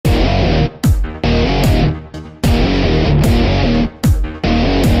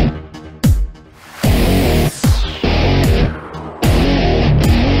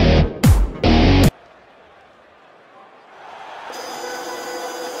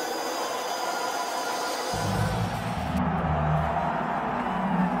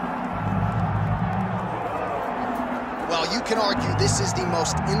you can argue this is the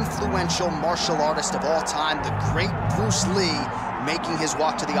most influential martial artist of all time, the great Bruce Lee, making his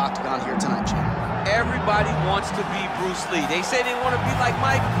walk to the octagon here tonight, champ. Everybody wants to be Bruce Lee. They say they want to be like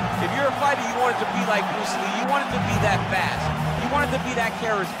Mike. If you're a fighter, you want it to be like Bruce Lee. You want it to be that fast. You want it to be that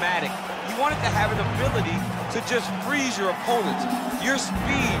charismatic. You want it to have an ability to just freeze your opponents. Your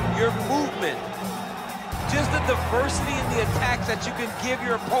speed, your movement, just the diversity in the attacks that you can give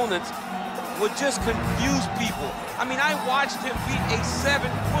your opponents would just confuse people. I mean, I watched him beat a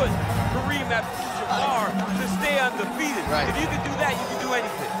 7-foot Kareem Abdul-Jabbar to stay undefeated. Right. If you can do that, you can do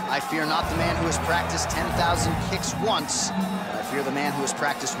anything. I fear not the man who has practiced 10,000 kicks once, but I fear the man who has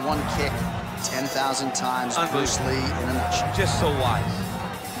practiced one kick 10,000 times. Bruce Lee in a nutshell. Just so wise.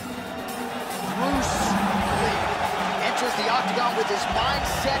 Bruce Lee enters the octagon with his mind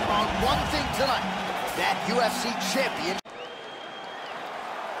set on one thing tonight, that UFC champion.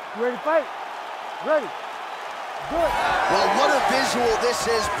 You ready to fight? Ready. Good. Well, what a visual this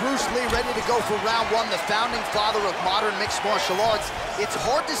is. Bruce Lee ready to go for round one, the founding father of modern mixed martial arts. It's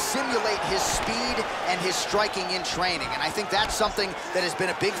hard to simulate his speed and his striking in training, and I think that's something that has been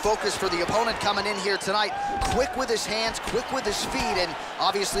a big focus for the opponent coming in here tonight. Quick with his hands, quick with his feet, and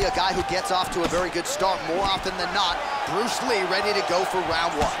obviously a guy who gets off to a very good start more often than not. Bruce Lee ready to go for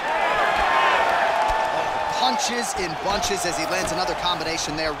round one. Punches in bunches as he lands another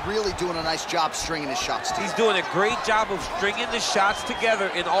combination there, really doing a nice job stringing his shots together. He's doing a great job of stringing the shots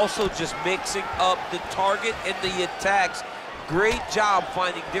together and also just mixing up the target and the attacks. Great job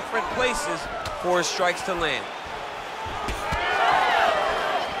finding different places for his strikes to land.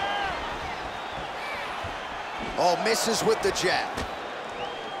 Oh, misses with the jab.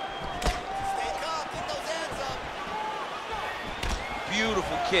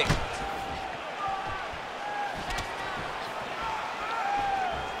 Beautiful kick.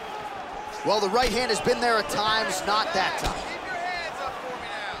 Well, the right hand has been there at times, not that time. Keep your hands up for me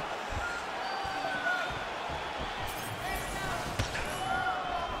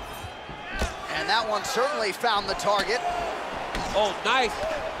now. And that one certainly found the target. Oh, nice.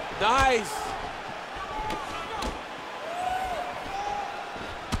 Nice.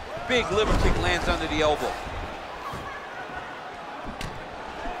 Big liver kick lands under the elbow.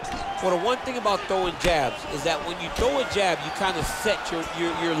 Well, the one thing about throwing jabs is that when you throw a jab, you kind of set your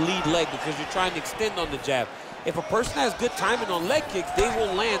lead leg because you're trying to extend on the jab. If a person has good timing on leg kicks, they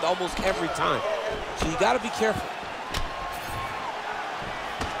will land almost every time. So you got to be careful.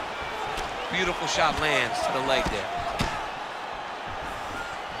 Beautiful shot lands to the leg there.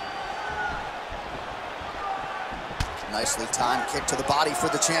 Nicely timed kick to the body for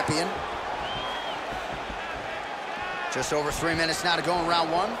the champion. Just over 3 minutes now to go in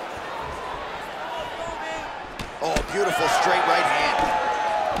round one. Oh, beautiful straight right hand.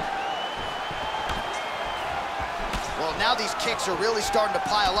 Well, now these kicks are really starting to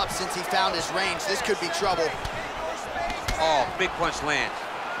pile up since he found his range. This could be trouble. Oh, big punch lands.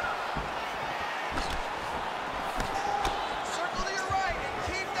 Circle to your right and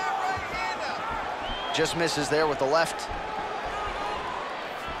keep that right hand up. Just misses there with the left.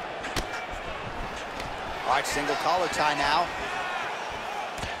 All right, single collar tie now.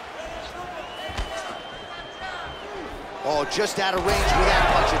 Oh, just out of range with that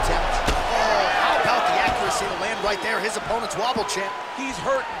punch attempt. Oh, how about the accuracy to land right there? His opponent's wobble, champ. He's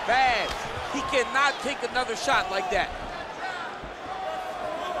hurting bad. He cannot take another shot like that.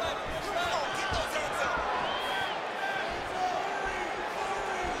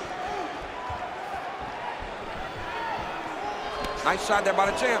 Nice shot there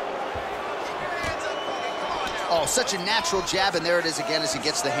by the champ. Oh, such a natural jab, and there it is again as he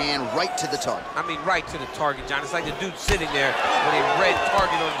gets the hand right to the target. I mean, right to the target, John. It's like the dude sitting there with a red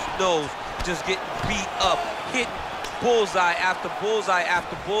target on his nose, just getting beat up, hitting bullseye after bullseye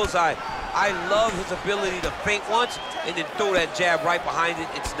after bullseye. I love his ability to feint once and then throw that jab right behind it.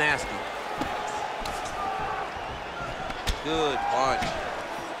 It's nasty. Good punch.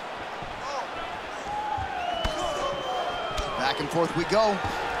 Back and forth we go.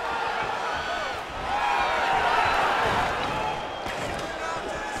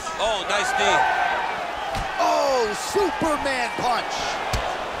 Oh, nice knee. Oh, Superman punch.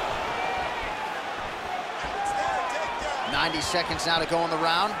 90 seconds now to go in the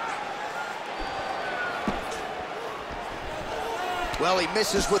round. Well, he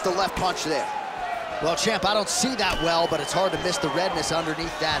misses with the left punch there. Well, champ, I don't see that well, but it's hard to miss the redness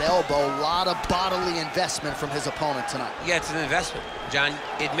underneath that elbow. A lot of bodily investment from his opponent tonight. Yeah, it's an investment, John.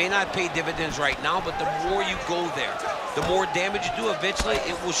 It may not pay dividends right now, but the more you go there, the more damage you do, eventually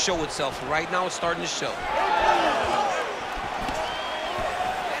it will show itself. Right now, it's starting to show.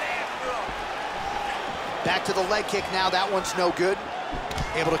 Back to the leg kick now. That one's no good.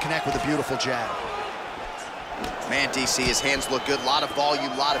 Able to connect with a beautiful jab. Man, DC, his hands look good. A lot of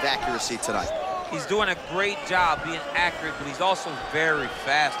volume, a lot of accuracy tonight. He's doing a great job being accurate, but he's also very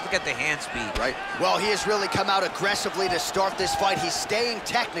fast. Look at the hand speed. Right. Well, he has really come out aggressively to start this fight. He's staying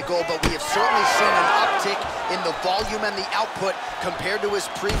technical, but we have certainly seen an uptick in the volume and the output compared to his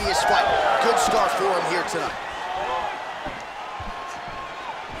previous fight. Good start for him here tonight.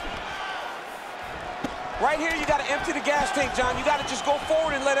 Right here, you got to empty the gas tank, John. You got to just go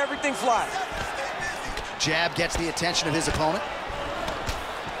forward and let everything fly. Jab gets the attention of his opponent.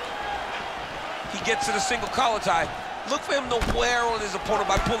 He gets to the single collar tie. Look for him to wear on his opponent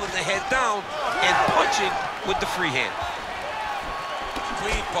by pulling the head down and punching with the free hand.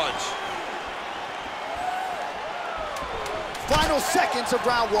 Clean punch. Final seconds of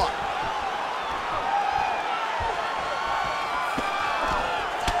round one.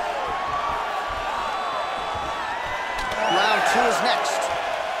 Round two is next.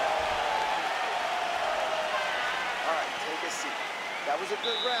 All right, take a seat. That was a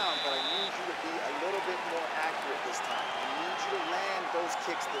good round, but I need you to be a little bit more accurate this time. I need you to land those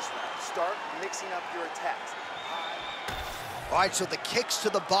kicks this round. Start mixing up your attacks. All right, so the kicks to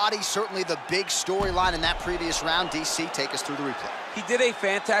the body, certainly the big storyline in that previous round. DC, take us through the replay. He did a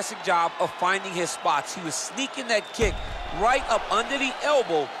fantastic job of finding his spots. He was sneaking that kick right up under the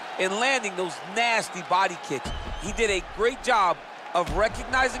elbow and landing those nasty body kicks. He did a great job of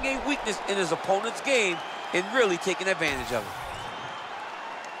recognizing a weakness in his opponent's game and really taking advantage of it.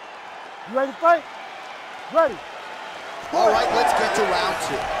 You ready to fight? Ready. All right, let's get to round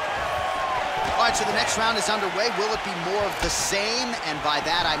two. All right, so the next round is underway. Will it be more of the same? And by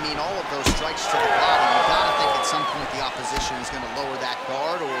that, I mean all of those strikes to the body. You gotta think at some point the opposition is gonna lower that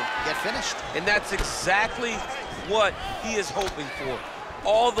guard or get finished. And that's exactly what he is hoping for.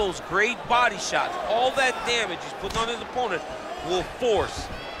 All those great body shots, all that damage he's putting on his opponent will force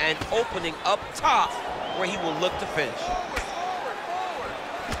an opening up top where he will look to finish.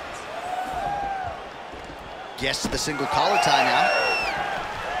 Gets to the single collar tie now.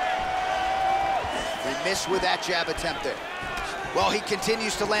 He missed with that jab attempt there. Well, he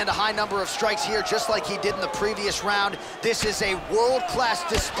continues to land a high number of strikes here, just like he did in the previous round. This is a world-class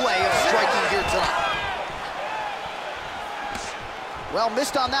display of striking here tonight. Well,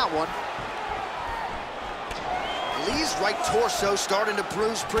 missed on that one. Lee's right torso starting to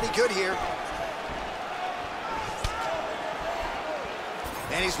bruise pretty good here.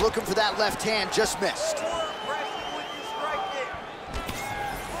 And he's looking for that left hand, just missed.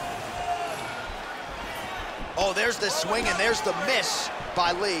 Oh, there's the swing and there's the miss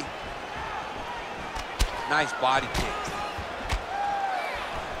by Lee. Nice body kick.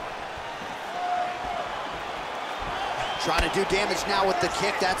 Trying to do damage now with the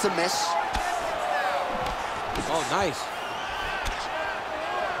kick. That's a miss. Oh, nice.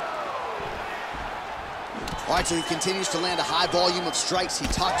 All right, so he continues to land a high volume of strikes. He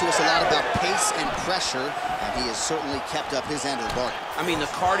talked to us a lot about pace and pressure, and he has certainly kept up his end of the bargain. I mean, the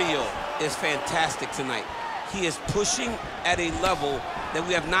cardio is fantastic tonight. He is pushing at a level that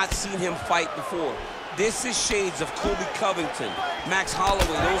we have not seen him fight before. This is shades of Colby Covington, Max Holloway,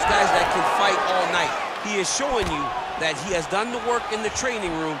 those guys that can fight all night. He is showing you that he has done the work in the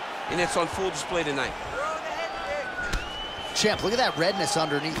training room, and it's on full display tonight. Champ, look at that redness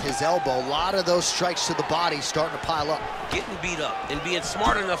underneath his elbow. A lot of those strikes to the body starting to pile up. Getting beat up and being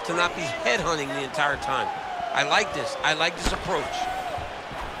smart enough to not be headhunting the entire time. I like this. I like this approach.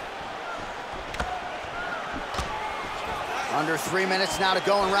 Under 3 minutes now to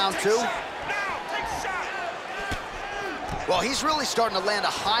go in round two. Well, he's really starting to land a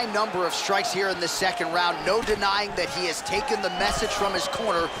high number of strikes here in the second round. No denying that he has taken the message from his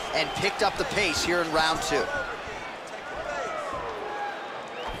corner and picked up the pace here in round two.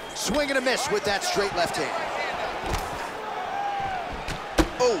 Swing and a miss with that straight left hand.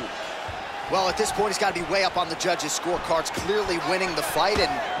 Oh. Well, at this point, he's got to be way up on the judges' scorecards, clearly winning the fight,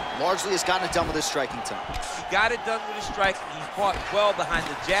 and largely has gotten it done with his striking tonight. He got it done with his striking. He fought well behind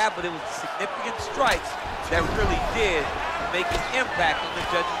the jab, but it was significant strikes that really did make an impact on the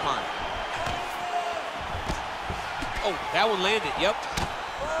judge's mind. Oh, that one landed, yep.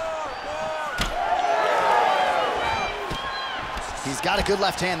 He's got a good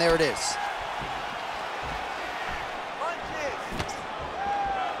left hand, there it is.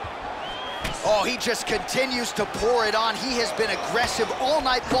 Oh, he just continues to pour it on. He has been aggressive all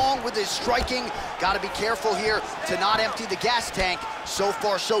night long with his striking. Got to be careful here to not empty the gas tank. So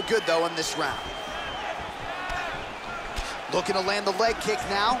far, so good, though, in this round. Looking to land the leg kick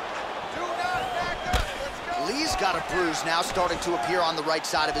now. Lee's got a bruise now starting to appear on the right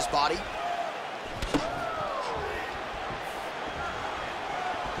side of his body.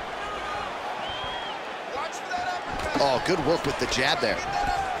 Oh, good work with the jab there.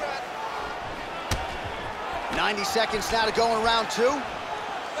 90 seconds now to go in round 2.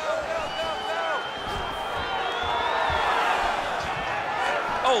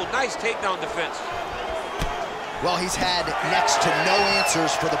 Oh, nice takedown defense. Well, he's had next to no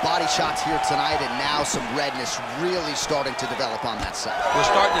answers for the body shots here tonight, and now some redness really starting to develop on that side. We're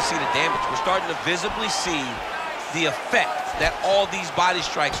starting to see the damage. We're starting to visibly see the effect that all these body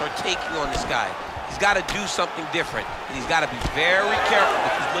strikes are taking on this guy. He's got to do something different, and he's got to be very careful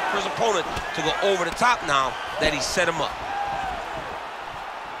because look for his opponent to go over the top now that he set him up.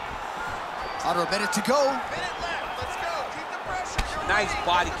 Under a minute to go. Minute left. Let's go. Keep the pressure. Nice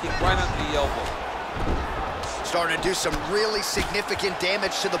body kick right under the elbow. Starting to do some really significant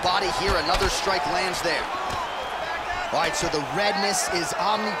damage to the body here. Another strike lands there. All right, so the redness is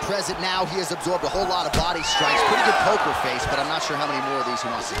omnipresent now. He has absorbed a whole lot of body strikes. Pretty good poker face, but I'm not sure how many more of these he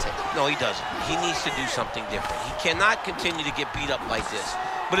wants to take. No, he doesn't. He needs to do something different. He cannot continue to get beat up like this.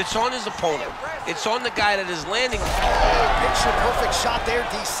 But it's on his opponent. It's on the guy that is landing. Picture perfect shot there,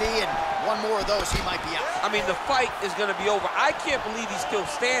 DC, and one more of those, he might be out. I mean, the fight is going to be over. I can't believe he's still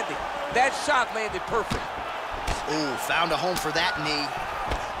standing. That shot landed perfect. Ooh, found a home for that knee.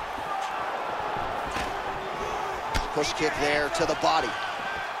 Push kick there to the body.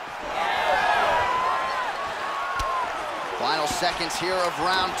 Final seconds here of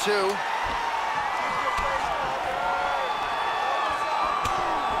round 2. 10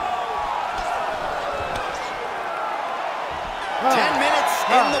 minutes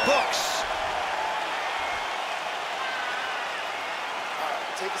in the books. All right,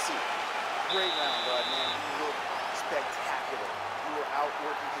 take a seat. Great round, bud, man. You look spectacular. You were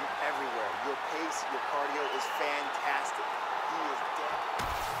outworking him everywhere. Your pace, your cardio is fantastic. He is dead.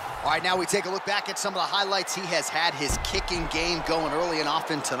 All right, now we take a look back at some of the highlights. He has had his kicking game going early and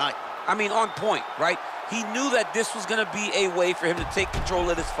often tonight. I mean, on point, right? He knew that this was going to be a way for him to take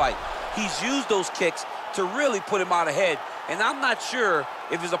control of this fight. He's used those kicks to really put him out ahead. And I'm not sure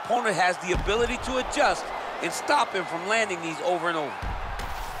if his opponent has the ability to adjust and stop him from landing these over and over.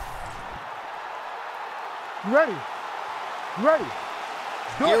 You ready? You ready?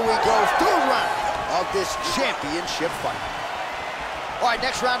 Here we go, third round of this championship fight. All right,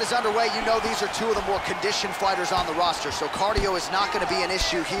 next round is underway. You know these are two of the more conditioned fighters on the roster, so cardio is not going to be an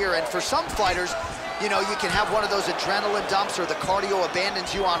issue here. And for some fighters, you know, you can have one of those adrenaline dumps or the cardio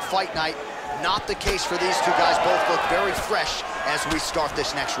abandons you on fight night. Not the case for these two guys. Both look very fresh as we start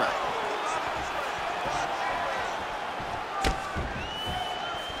this next round.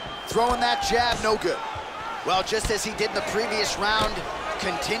 Throwing that jab, no good. Well, just as he did in the previous round,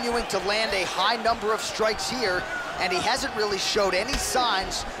 continuing to land a high number of strikes here, and he hasn't really showed any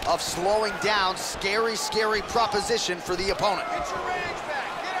signs of slowing down. Scary, scary proposition for the opponent. Get your range back.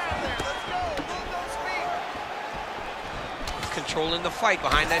 Get out of there. Let's go. Move those feet. Controlling the fight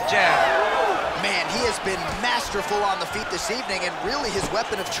behind that jab. Man, he has been masterful on the feet this evening, and really his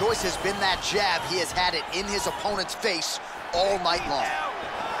weapon of choice has been that jab. He has had it in his opponent's face all night long.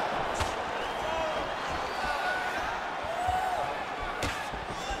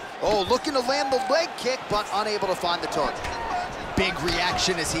 Oh, looking to land the leg kick, but unable to find the target. Big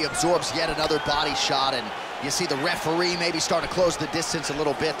reaction as he absorbs yet another body shot, and you see the referee maybe start to close the distance a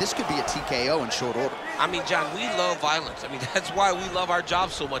little bit. This could be a TKO in short order. I mean, John, we love violence. I mean, that's why we love our job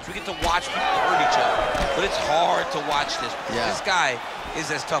so much. We get to watch people hurt each other, but it's hard to watch this. Yeah. This guy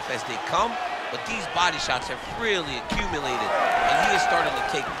is as tough as they come, but these body shots have really accumulated, and he is starting to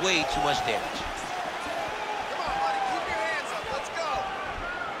take way too much damage. Come on, buddy. Keep your hands up. Let's go.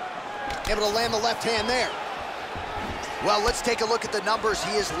 Able to land the left hand there. Well, let's take a look at the numbers.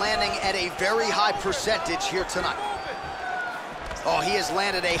 He is landing at a very high percentage here tonight. Oh, he has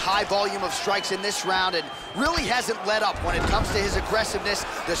landed a high volume of strikes in this round and really hasn't let up when it comes to his aggressiveness.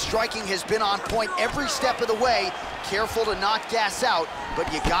 The striking has been on point every step of the way. Careful to not gas out,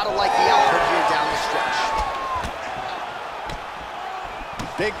 but you gotta like the output here down the stretch.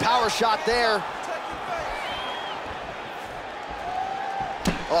 Big power shot there.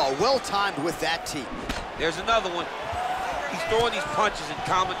 Oh, well timed with that tee. There's another one. He's throwing these punches in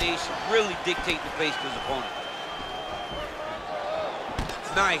combination, really dictating the pace to his opponent.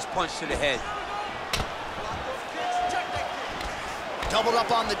 Nice punch to the head. Doubled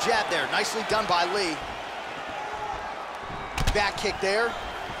up on the jab there. Nicely done by Lee. Back kick there.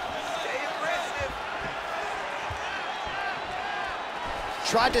 Stay aggressive.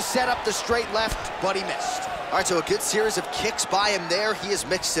 Tried to set up the straight left, but he missed. All right, so a good series of kicks by him there. He has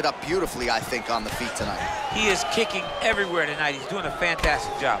mixed it up beautifully, I think, on the feet tonight. He is kicking everywhere tonight. He's doing a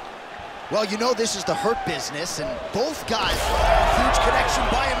fantastic job. Well, you know this is the hurt business, and both guys, huge connection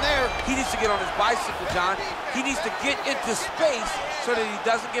by him there. He needs to get on his bicycle, John. He needs to get into space so that he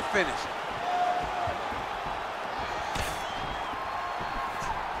doesn't get finished.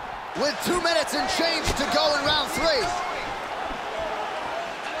 With 2 minutes and change to go in round 3.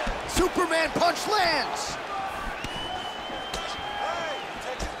 Superman punch lands.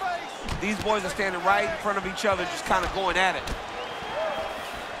 These boys are standing right in front of each other, just kind of going at it.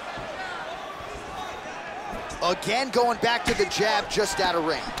 Again, going back to the jab, just out of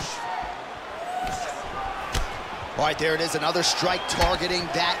range. All right, there it is, another strike targeting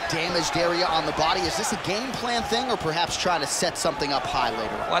that damaged area on the body. Is this a game plan thing, or perhaps trying to set something up high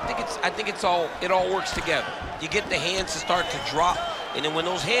later on? Well, I think it all works together. You get the hands to start to drop, and then when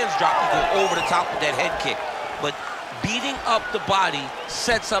those hands drop, you go over the top with that head kick. But beating up the body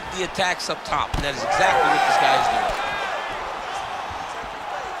sets up the attacks up top, and that is exactly what this guy is doing.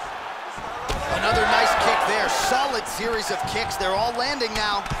 Another nice kick there. Solid series of kicks. They're all landing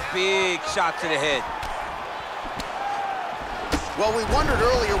now. Big shot to the head. Well, we wondered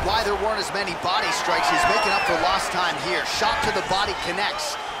earlier why there weren't as many body strikes. He's making up for lost time here. Shot to the body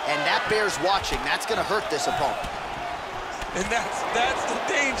connects, and that bears watching. That's going to hurt this opponent. And that's the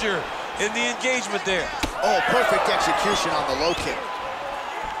danger in the engagement there. Oh, perfect execution on the low kick.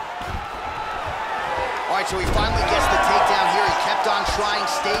 All right, so he finally gets the takedown here. He kept on trying,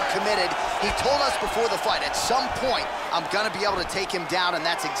 stayed committed. He told us before the fight, at some point, I'm going to be able to take him down, and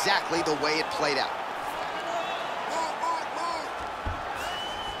that's exactly the way it played out.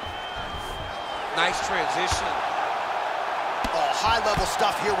 Nice transition. Oh, high-level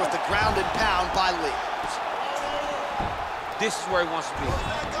stuff here with the ground and pound by Lí. This is where he wants to be.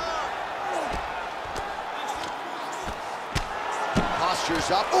 Posture's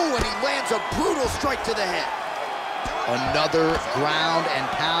up. Oh, and he lands a brutal strike to the head. Another ground and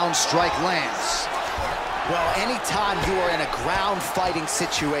pound strike lands. Well, anytime you are in a ground fighting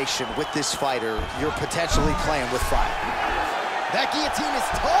situation with this fighter, you're potentially playing with fire. That guillotine is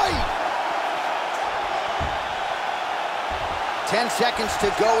tight. 10 seconds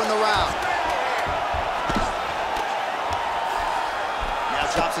to go in the round. Now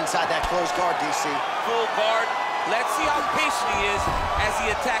drops inside that closed guard, DC. Full guard. Let's see how patient he is as he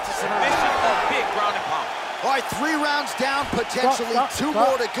attacks a submission or big ground and pound. All right, 3 rounds down, potentially 2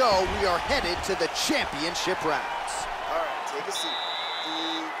 more to go. We are headed to the championship rounds. All right, take a seat.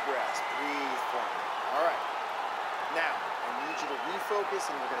 Deep breaths. Breathe for me. All right. Now, I need you to refocus,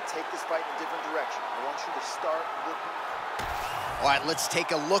 and we're going to take this fight in a different direction. I want you to start looking. All right, let's take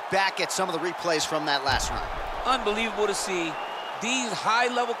a look back at some of the replays from that last round. Unbelievable to see these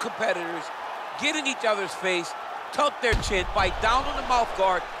high-level competitors get in each other's face, tuck their chin, bite down on the mouth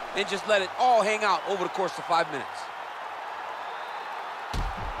guard, and just let it all hang out over the course of 5 minutes.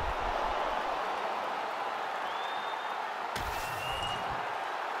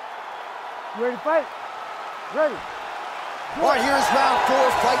 You ready to fight? Ready. All right, here's round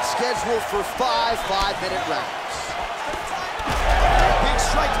 4, fight scheduled for 5 5-minute rounds. Big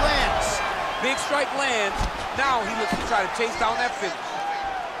strike lands. Big strike lands. Now he looks to try to chase down that finish.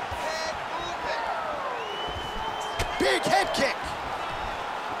 Big head kick.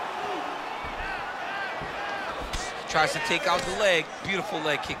 Tries to take out the leg. Beautiful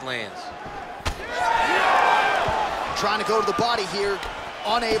leg kick lands. Trying to go to the body here,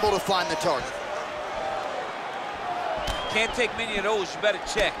 unable to find the target. Can't take many of those, you better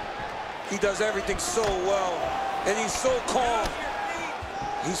check. He does everything so well, and he's so calm.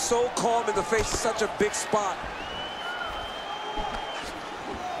 He's so calm in the face of such a big spot.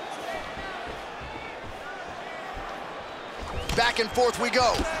 Back and forth we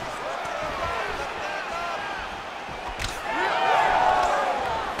go.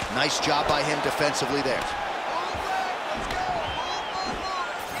 Nice job by him defensively there.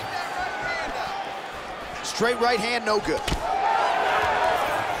 Straight right hand, no good.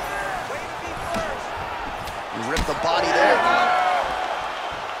 You rip the body there.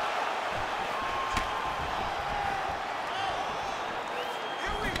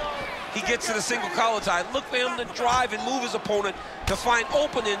 He gets to the single collar tie. Look for him to drive and move his opponent to find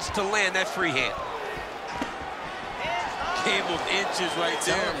openings to land that free hand. Game of inches right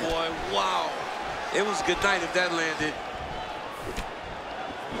there, boy. Wow. It was good night if that landed.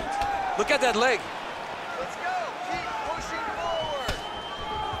 Look at that leg. Let's go. Keep pushing forward.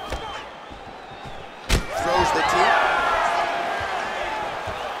 Throws the teep.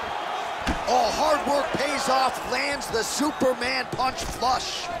 Oh, hard work pays off. Lands the Superman punch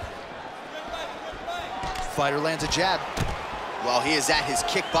flush. Fighter lands a jab. Well, he is at his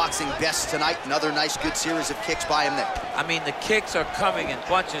kickboxing best tonight. Another nice, good series of kicks by him there. I mean, the kicks are coming in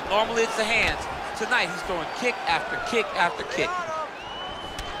bunches. Normally it's the hands. Tonight he's throwing kick after kick after kick.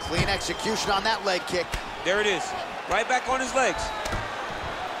 Clean execution on that leg kick. There it is. Right back on his legs.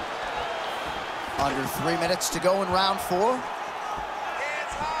 Under 3 minutes to go in round 4. Hands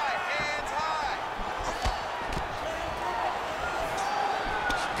high, hands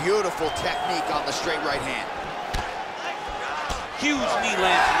high. Beautiful technique on the straight right hand. Huge knee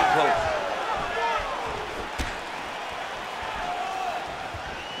lands in the post.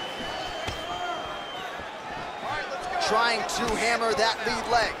 Trying to hammer that lead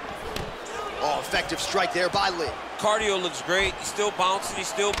leg. Oh, effective strike there by Lí. Cardio looks great. He's still bouncing. He's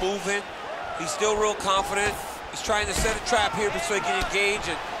still moving. He's still real confident. He's trying to set a trap here so he can engage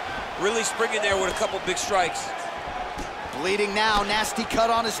and really spring in there with a couple big strikes. Bleeding now, nasty cut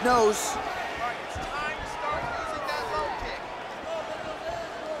on his nose. It's time to start using that low kick.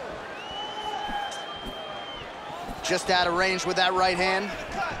 Just out of range with that right hand. End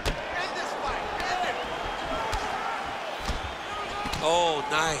this fight, end it. Oh,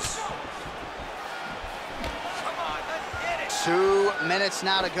 nice. Come on, let's get it. 2 minutes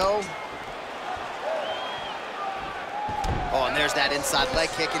now to go. Oh, and there's that inside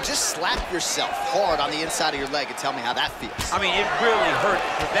leg kick. And just slap yourself hard on the inside of your leg and tell me how that feels. I mean, it really hurts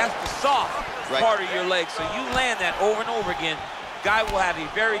because that's the soft Right. part of your leg. So you land that over and over again, guy will have a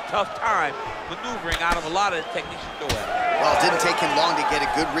very tough time maneuvering out of a lot of the techniques you throw at him. Well, it didn't take him long to get a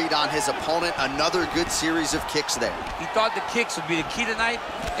good read on his opponent. Another good series of kicks there. He thought the kicks would be the key tonight,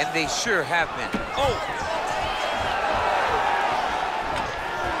 and they sure have been. Oh!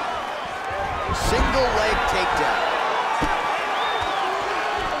 Single leg takedown.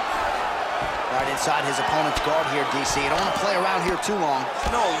 Right inside his opponent's guard here, DC. You don't want to play around here too long.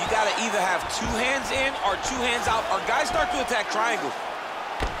 No, you got to either have 2 hands in or 2 hands out, or guys start to attack triangles.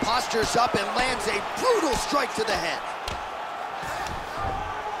 Postures up and lands a brutal strike to the head.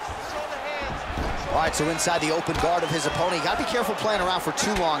 All right, so inside the open guard of his opponent. You got to be careful playing around for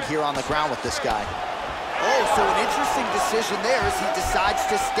too long here on the ground with this guy. Oh, so an interesting decision there as he decides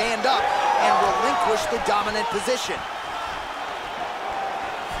to stand up and relinquish the dominant position.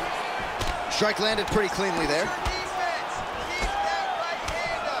 Strike landed pretty cleanly there. Defense, keep that right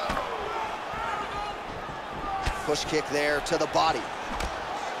hand up. Push kick there to the body.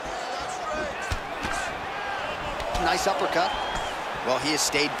 Nice uppercut. Well, he has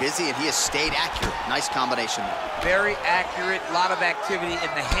stayed busy and he has stayed accurate. Nice combination there. Very accurate, a lot of activity,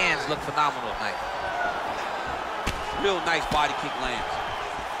 and the hands look phenomenal tonight. Real nice body kick lands.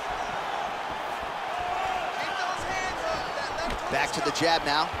 Keep those hands up. That left hook. Back to the jab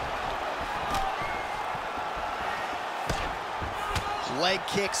now. Leg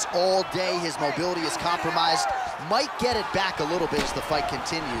kicks all day. His mobility is compromised. Might get it back a little bit as the fight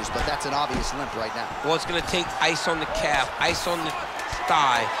continues, but that's an obvious limp right now. Well, it's going to take ice on the calf, ice on the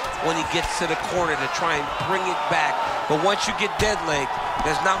thigh when he gets to the corner to try and bring it back. But once you get dead leg,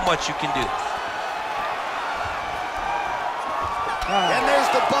 there's not much you can do. And there's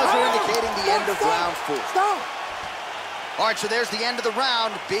the buzzer indicating the end of round 4. Stop! All right, so there's the end of the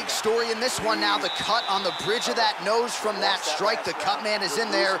round. Big story in this one now. The cut on the bridge of that nose from that strike. The cut man is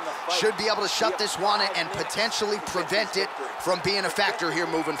in there. Should be able to shut this one and potentially prevent it from being a factor here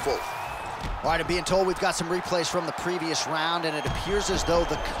moving forward. All right, I'm being told we've got some replays from the previous round, and it appears as though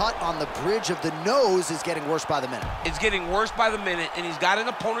the cut on the bridge of the nose is getting worse by the minute. It's getting worse by the minute, and he's got an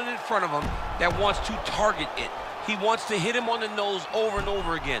opponent in front of him that wants to target it. He wants to hit him on the nose over and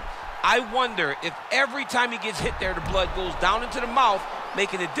over again. I wonder if every time he gets hit there, the blood goes down into the mouth,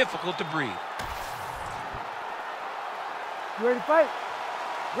 making it difficult to breathe. You ready to fight?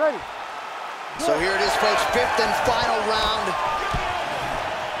 Ready. So here it is, folks, 5th and final round.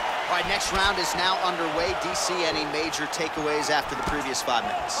 All right, next round is now underway. DC, any major takeaways after the previous 5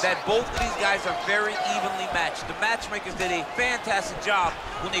 minutes? That both of these guys are very evenly matched. The matchmakers did a fantastic job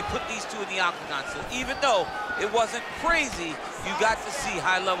when they put these two in the octagon. So even though it wasn't crazy, you got to see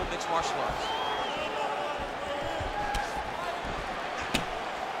high-level mixed martial arts.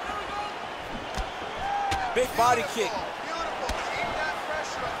 Big body kick. Beautiful. Keep that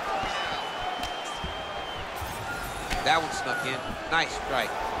pressure up. That one snuck in. Nice strike.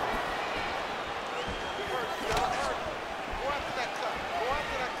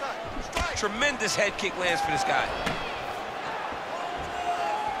 Tremendous head kick lands for this guy.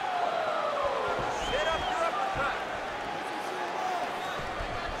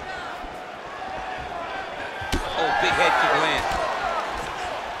 Oh, big head kick lands.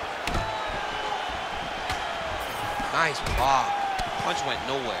 Nice block. Punch went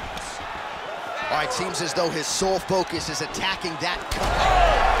nowhere. All right, seems as though his sole focus is attacking that cut.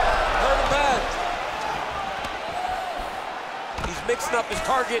 Hurt him bad. He's mixing up his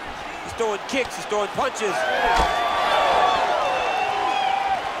target. He's throwing kicks, he's throwing punches.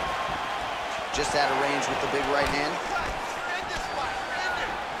 Just out of range with the big right hand.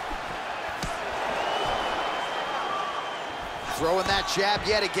 Throwing that jab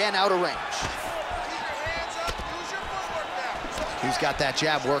yet again out of range. He's got that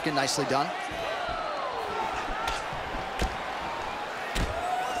jab working, nicely done.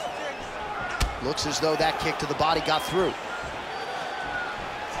 Looks as though that kick to the body got through.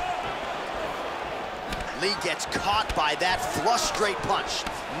 Lee gets caught by that flush straight punch.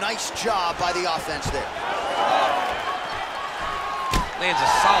 Nice job by the offense there. Lands a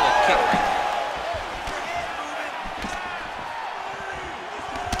solid kick right there.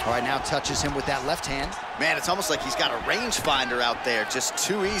 All right, now touches him with that left hand. Man, it's almost like he's got a rangefinder out there, just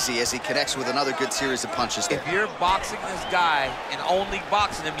too easy as he connects with another good series of punches there. If you're boxing this guy and only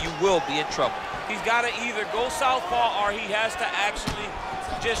boxing him, you will be in trouble. He's got to either go southpaw or he has to actually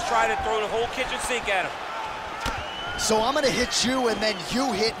just try to throw the whole kitchen sink at him. So I'm gonna hit you and then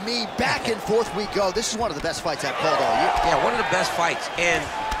you hit me. Back and forth we go. This is one of the best fights I've called all year. Yeah, one of the best fights. And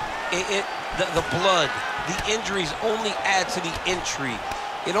the blood, the injuries only add to the intrigue.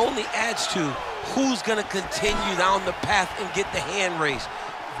 It only adds to who's gonna continue down the path and get the hand raised.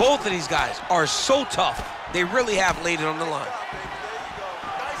 Both of these guys are so tough. They really have laid it on the line.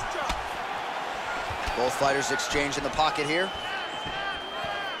 Both fighters exchange in the pocket here.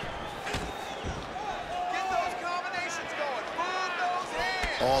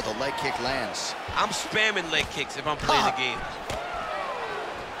 Oh, the leg kick lands. I'm spamming leg kicks if I'm playing the game.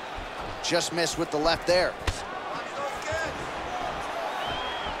 Just missed with the left there.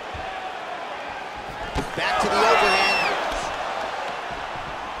 Back to the overhand.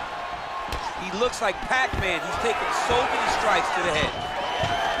 He looks like Pac-Man. He's taking so many strikes to the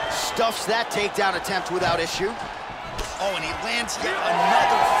head. Stuffs that takedown attempt without issue. Oh, and he lands yet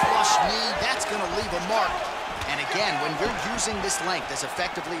another flush knee. That's gonna leave a mark. And again, when you're using this length as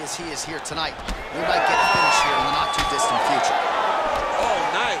effectively as he is here tonight, we might get a finish here in the not-too-distant future. Oh,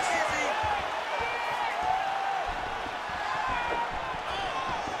 nice.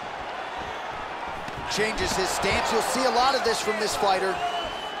 Changes his stance. You'll see a lot of this from this fighter.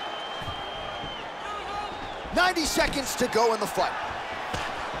 90 seconds to go in the fight.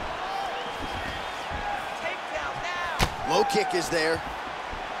 Low kick is there.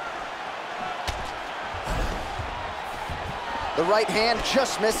 The right hand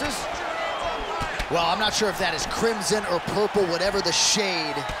just misses. Well, I'm not sure if that is crimson or purple, whatever the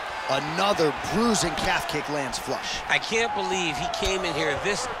shade. Another bruising calf kick lands flush. I can't believe he came in here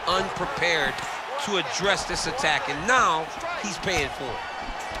this unprepared to address this attack, and now he's paying for it.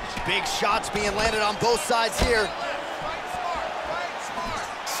 Big shots being landed on both sides here.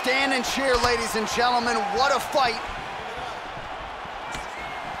 Stand and cheer, ladies and gentlemen. What a fight.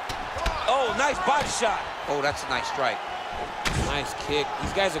 Oh, nice body shot. Oh, that's a nice strike. Nice kick.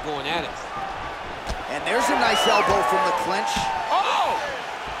 These guys are going at it. And there's a nice elbow from the clinch. Oh!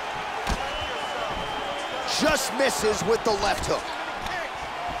 Just misses with the left hook.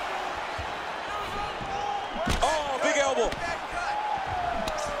 Oh, big elbow.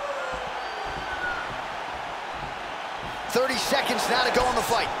 .30 seconds now to go in the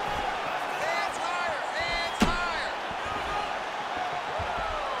fight. Hands higher, hands higher.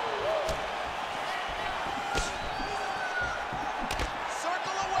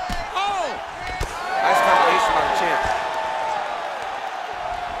 Circle away. Oh! Nice combination by the champ.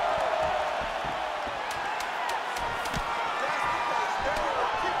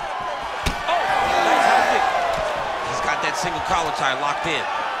 Oh! Nice high kick. He's got that single collar tie locked in.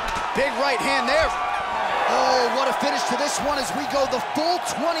 Big right hand there. Oh, what a finish to this one as we go the full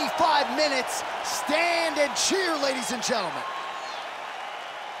 25 minutes. Stand and cheer, ladies and gentlemen.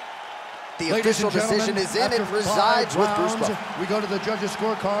 The official decision is in. It resides with Bruceploitation. We go to the judges'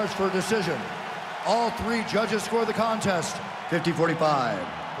 scorecards for a decision. All three judges score the contest 50-45.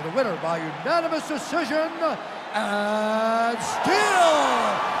 For the winner by unanimous decision, and still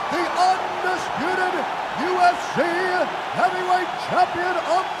the undisputed UFC heavyweight champion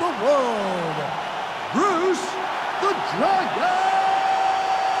of the world, Bruce the Dragon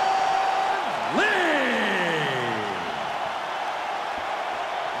Lee.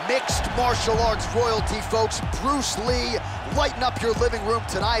 Mixed martial arts royalty, folks. Bruce Lee, lighten up your living room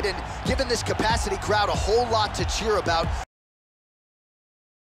tonight and giving this capacity crowd a whole lot to cheer about.